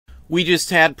We just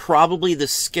had probably the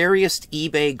scariest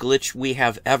eBay glitch we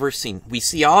have ever seen. We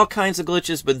see all kinds of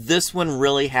glitches, but this one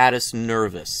really had us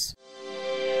nervous.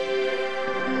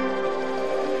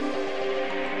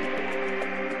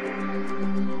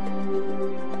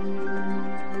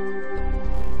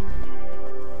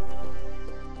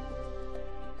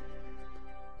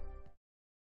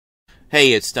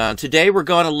 Hey, it's Don. Today we're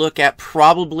going to look at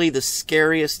probably the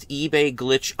scariest eBay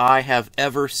glitch I have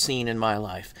ever seen in my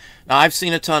life. Now, I've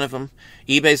seen a ton of them.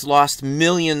 eBay's lost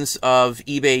millions of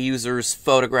eBay users'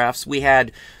 photographs. We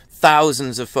had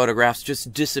thousands of photographs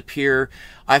just disappear.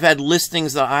 I've had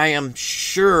listings that I am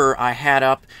sure I had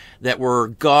up that were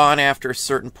gone after a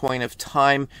certain point of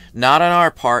time. Not on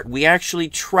our part. We actually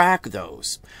track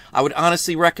those. I would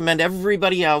honestly recommend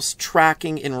everybody else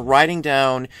tracking and writing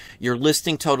down your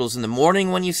listing totals in the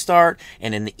morning when you start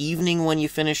and in the evening when you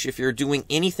finish. If you're doing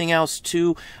anything else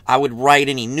too, I would write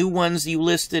any new ones you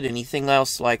listed, anything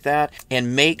else like that,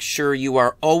 and make sure you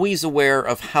are always aware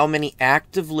of how many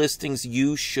active listings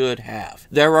you should have.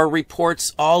 There are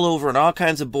reports all over on all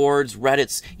kinds of boards,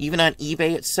 Reddits, even on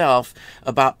eBay itself,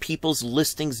 about people's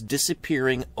listings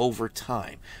disappearing over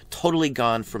time, totally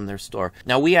gone from their store.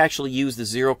 Now, we actually use the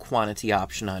zero quantity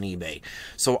option on eBay,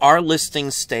 so our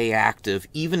listings stay active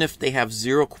even if they have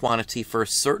zero quantity for a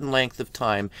certain length of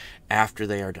time after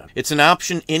they are done. It's an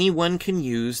option anyone can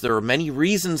use. There are many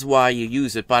reasons why you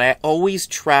use it, but I always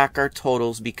track our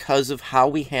totals because of how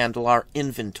we handle our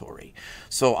inventory.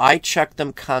 So I check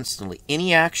them constantly.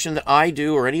 Any action that I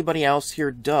do or anybody else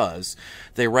here does,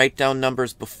 they write down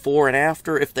numbers before and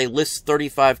after. If they list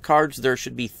 35 cards, there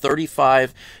should be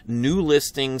 35 new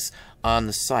listings on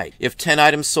the site. If 10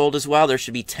 items sold as well, there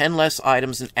should be 10 less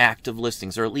items in active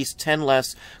listings, or at least 10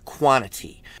 less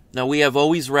quantity. Now, we have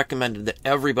always recommended that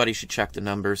everybody should check the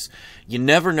numbers. You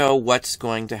never know what's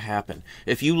going to happen.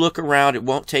 If you look around, it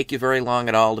won't take you very long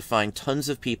at all to find tons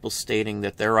of people stating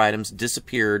that their items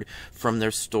disappeared from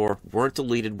their store, weren't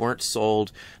deleted, weren't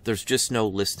sold. There's just no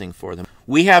listing for them.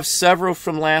 We have several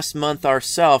from last month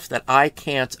ourselves that I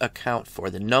can't account for.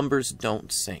 The numbers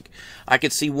don't sync. I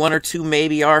could see one or two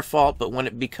maybe our fault, but when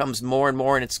it becomes more and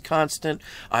more and it's constant,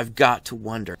 I've got to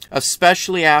wonder,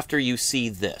 especially after you see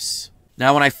this.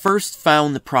 Now, when I first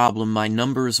found the problem, my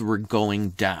numbers were going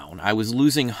down. I was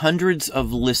losing hundreds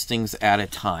of listings at a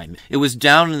time. It was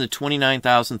down in the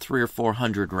 29,300 or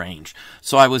 400 range.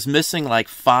 So I was missing like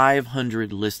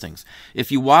 500 listings.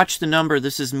 If you watch the number,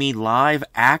 this is me live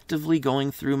actively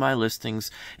going through my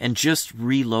listings and just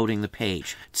reloading the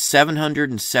page. It's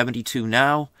 772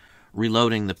 now.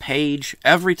 Reloading the page.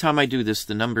 Every time I do this,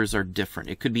 the numbers are different.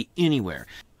 It could be anywhere.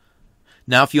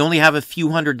 Now, if you only have a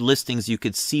few hundred listings, you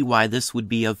could see why this would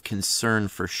be of concern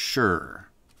for sure.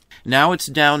 Now it's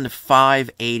down to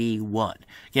 581.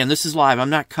 Again, this is live.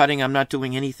 I'm not cutting. I'm not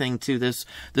doing anything to this.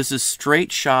 This is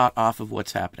straight shot off of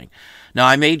what's happening. Now,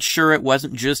 I made sure it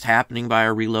wasn't just happening by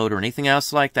a reload or anything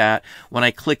else like that. When I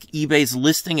click eBay's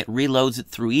listing, it reloads it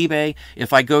through eBay.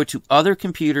 If I go to other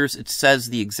computers, it says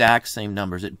the exact same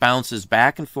numbers. It bounces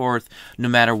back and forth no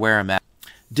matter where I'm at.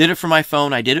 Did it from my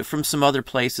phone, I did it from some other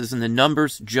places, and the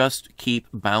numbers just keep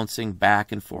bouncing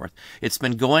back and forth. It's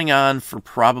been going on for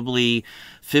probably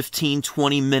 15,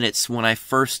 20 minutes when I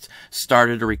first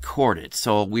started to record it.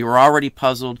 So we were already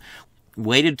puzzled,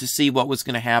 waited to see what was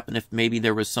going to happen, if maybe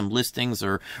there was some listings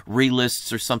or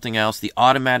relists or something else, the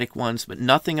automatic ones, but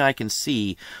nothing I can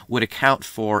see would account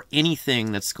for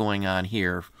anything that's going on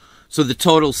here. So the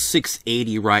total's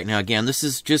 680 right now. Again, this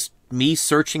is just me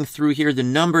searching through here. The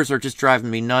numbers are just driving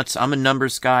me nuts. I'm a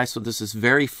numbers guy, so this is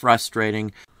very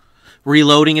frustrating.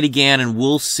 Reloading it again, and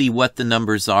we'll see what the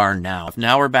numbers are now.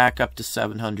 Now we're back up to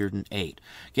 708.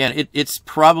 Again, it's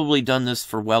probably done this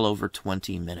for well over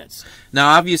 20 minutes. Now,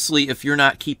 obviously, if you're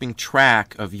not keeping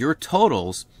track of your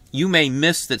totals, you may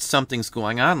miss that something's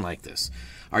going on like this.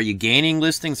 Are you gaining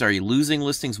listings? Are you losing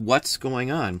listings? What's going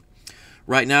on?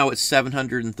 Right now, it's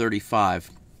 735.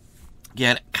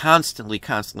 Again, constantly.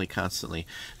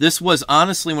 This was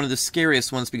honestly one of the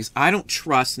scariest ones because I don't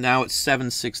trust, now it's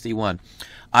 761.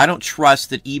 I don't trust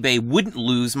that eBay wouldn't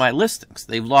lose my listings.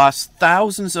 They've lost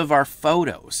thousands of our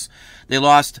photos. They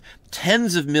lost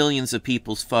tens of millions of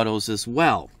people's photos as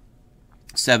well.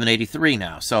 783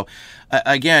 now. So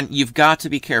again, you've got to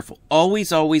be careful.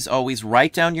 Always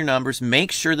write down your numbers.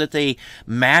 Make sure that they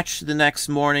match the next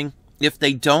morning. If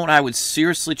they don't, I would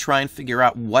seriously try and figure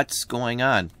out what's going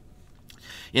on.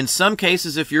 In some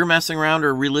cases, if you're messing around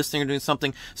or relisting or doing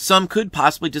something, some could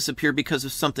possibly disappear because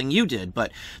of something you did.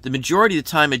 But the majority of the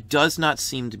time, it does not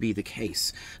seem to be the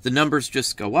case. The numbers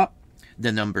just go up.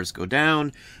 The numbers go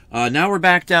down. Now we're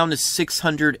back down to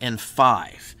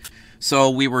 605.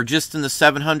 So we were just in the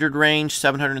 700 range,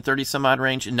 730 some odd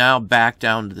range, and now back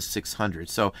down to the 600.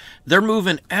 So they're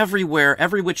moving everywhere,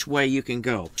 every which way you can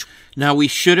go. Now we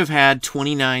should have had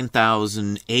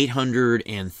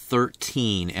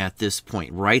 29,813 at this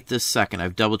point, right this second.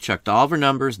 I've double checked all of our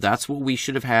numbers. That's what we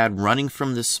should have had running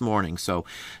from this morning. So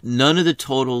none of the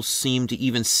totals seem to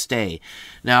even stay.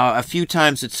 Now a few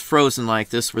times it's frozen like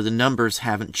this where the numbers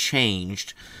haven't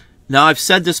changed. Now, I've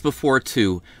said this before,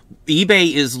 too.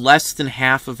 eBay is less than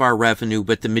half of our revenue,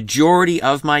 but the majority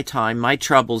of my time, my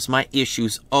troubles, my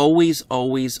issues always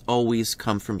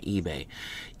come from eBay.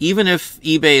 Even if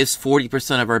eBay is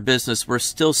 40% of our business, we're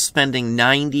still spending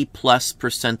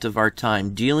 90+% of our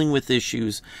time dealing with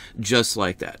issues just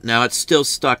like that. Now, it's still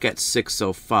stuck at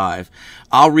 605.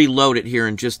 I'll reload it here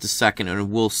in just a second, and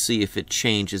we'll see if it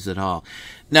changes at all.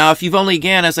 Now, if you've only,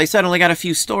 again, as I said, only got a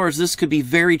few stores, this could be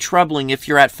very troubling if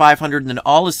you're at 500 and then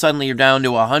all of a sudden you're down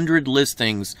to 100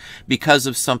 listings because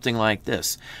of something like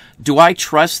this. Do I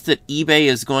trust that eBay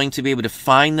is going to be able to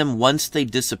find them once they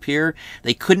disappear?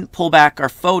 They couldn't pull back our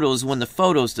photos when the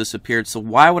photos disappeared, so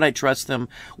why would I trust them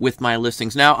with my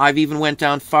listings? Now, I've even went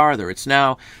down farther. It's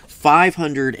now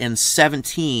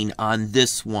 517 on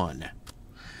this one.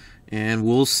 And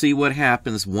we'll see what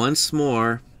happens once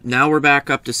more. Now we're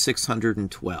back up to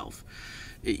 612.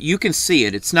 You can see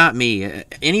it. It's not me.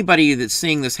 Anybody that's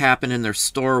seeing this happen in their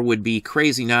store would be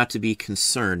crazy not to be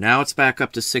concerned. Now it's back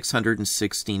up to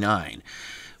 669.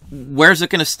 Where's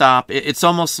it going to stop? It's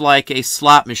almost like a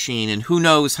slot machine, and who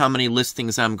knows how many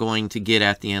listings I'm going to get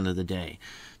at the end of the day.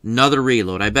 Another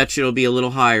reload. I bet you it'll be a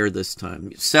little higher this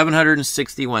time.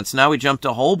 761. So now we jumped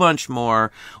a whole bunch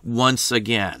more once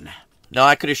again. Now,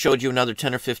 I could have showed you another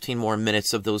 10 or 15 more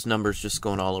minutes of those numbers just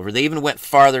going all over. They even went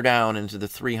farther down into the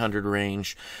 300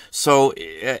 range. So,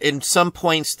 in some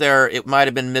points there, it might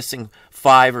have been missing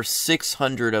 500 or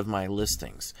 600 of my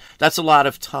listings. That's a lot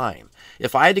of time.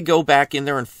 If I had to go back in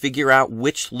there and figure out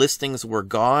which listings were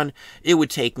gone, it would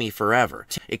take me forever.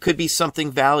 It could be something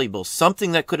valuable,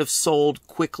 something that could have sold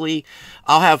quickly.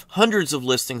 I'll have hundreds of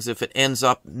listings if it ends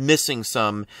up missing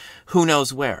some, who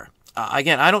knows where.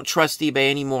 Again, I don't trust eBay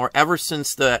anymore ever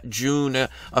since the June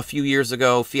a few years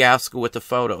ago fiasco with the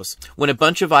photos. When a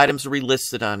bunch of items were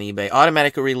relisted on eBay,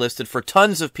 automatically relisted for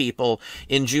tons of people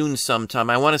in June sometime.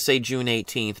 I want to say June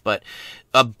 18th, but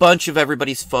a bunch of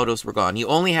everybody's photos were gone. You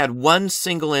only had one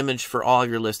single image for all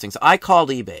your listings. I called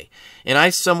eBay, and I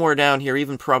somewhere down here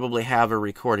even probably have a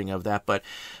recording of that, but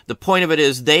the point of it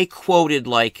is they quoted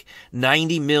like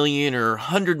 90 million or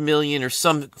 100 million or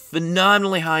some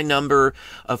phenomenally high number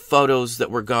of photos that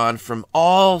were gone from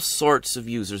all sorts of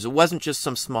users. It wasn't just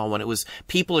some small one. It was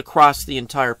people across the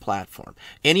entire platform.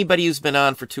 Anybody who's been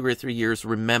on for 2 or 3 years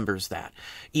remembers that.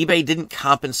 eBay didn't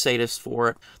compensate us for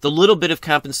it. The little bit of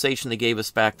compensation they gave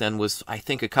us back then was, I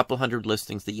think, a couple hundred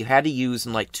listings that you had to use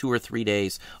in like 2 or 3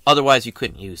 days. Otherwise, you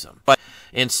couldn't use them.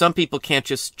 And some people can't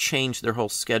just change their whole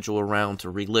schedule around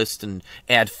to relist and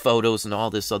add photos and all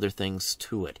this other things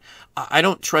to it. I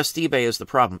don't trust eBay as the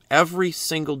problem. Every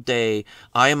single day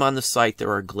I am on the site,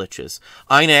 there are glitches.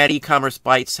 INAD E-Commerce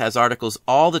Bytes has articles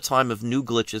all the time of new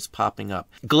glitches popping up.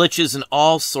 Glitches in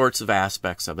all sorts of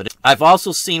aspects of it. I've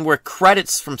also seen where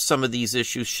credits from some of these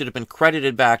issues should have been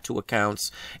credited back to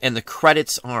accounts, and the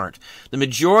credits aren't. The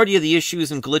majority of the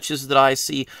issues and glitches that I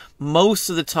see most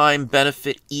of the time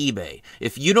benefit eBay.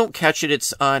 If you don't catch it,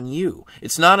 it's on you.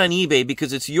 It's not on eBay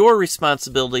because it's your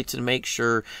responsibility to make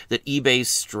sure that eBay's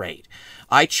straight.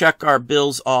 I check our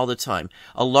bills all the time.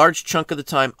 A large chunk of the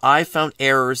time, I found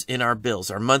errors in our bills,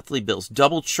 our monthly bills,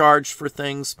 double charged for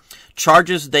things,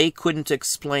 charges they couldn't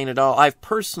explain at all. I've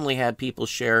personally had people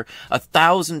share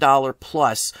 $1,000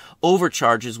 plus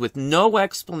overcharges with no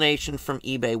explanation from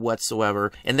eBay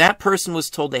whatsoever, and that person was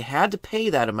told they had to pay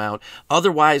that amount,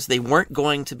 otherwise they weren't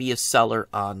going to be a seller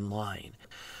online.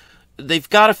 They've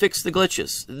got to fix the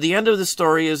glitches. The end of the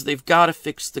story is they've got to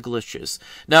fix the glitches.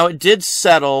 Now, it did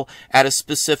settle at a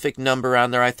specific number on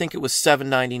there. I think it was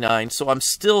 $7.99. So I'm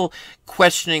still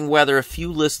questioning whether a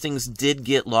few listings did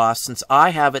get lost, since I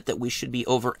have it that we should be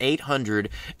over 800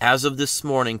 as of this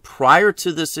morning prior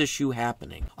to this issue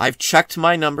happening. I've checked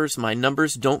my numbers. My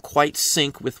numbers don't quite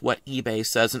sync with what eBay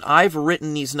says, and I've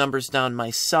written these numbers down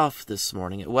myself this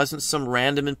morning. It wasn't some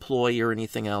random employee or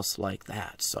anything else like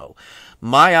that. So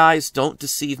my eyes don't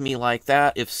deceive me like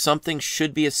that. If something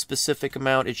should be a specific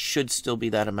amount, it should still be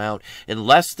that amount,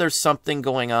 unless there's something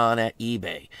going on at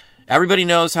eBay. Everybody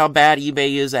knows how bad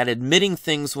eBay is at admitting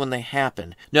things when they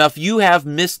happen. Now, if you have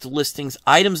missed listings,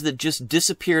 items that just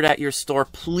disappeared at your store,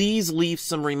 please leave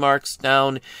some remarks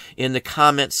down in the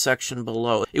comments section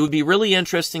below. It would be really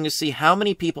interesting to see how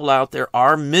many people out there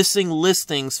are missing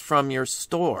listings from your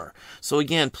store. So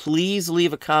again, please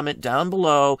leave a comment down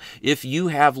below if you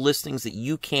have listings that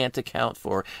you can't account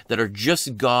for that are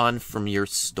just gone from your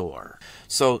store.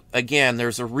 So again,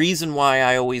 there's a reason why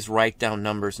I always write down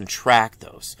numbers and track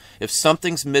those. If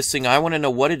something's missing, I want to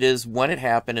know what it is, when it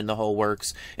happened, and the whole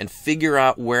works, and figure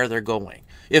out where they're going.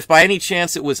 If by any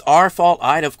chance it was our fault,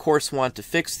 I'd of course want to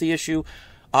fix the issue.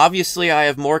 Obviously, I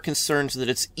have more concerns that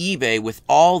it's eBay with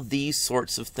all these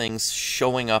sorts of things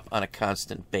showing up on a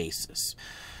constant basis.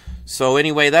 So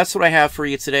anyway, that's what I have for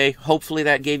you today. Hopefully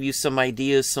that gave you some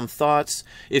ideas, some thoughts.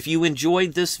 If you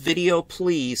enjoyed this video,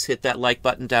 please hit that like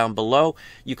button down below.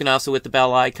 You can also hit the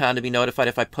bell icon to be notified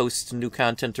if I post new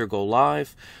content or go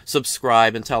live.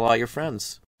 Subscribe and tell all your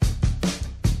friends.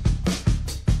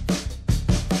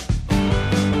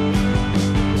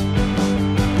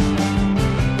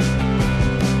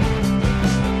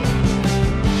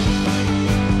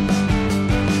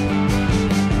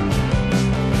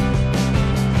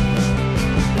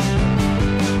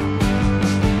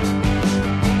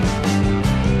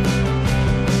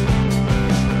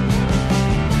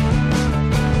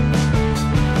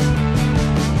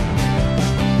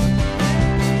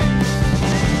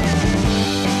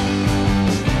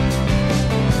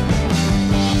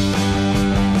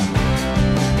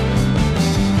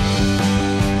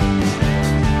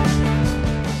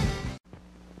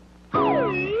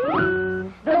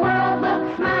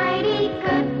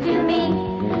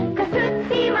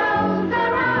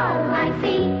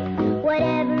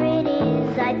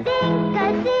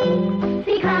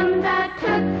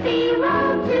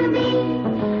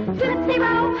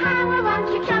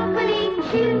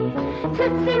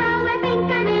 Tootsie Roll, I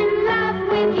think I'm in love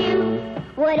with you.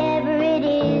 Whatever it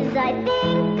is, I think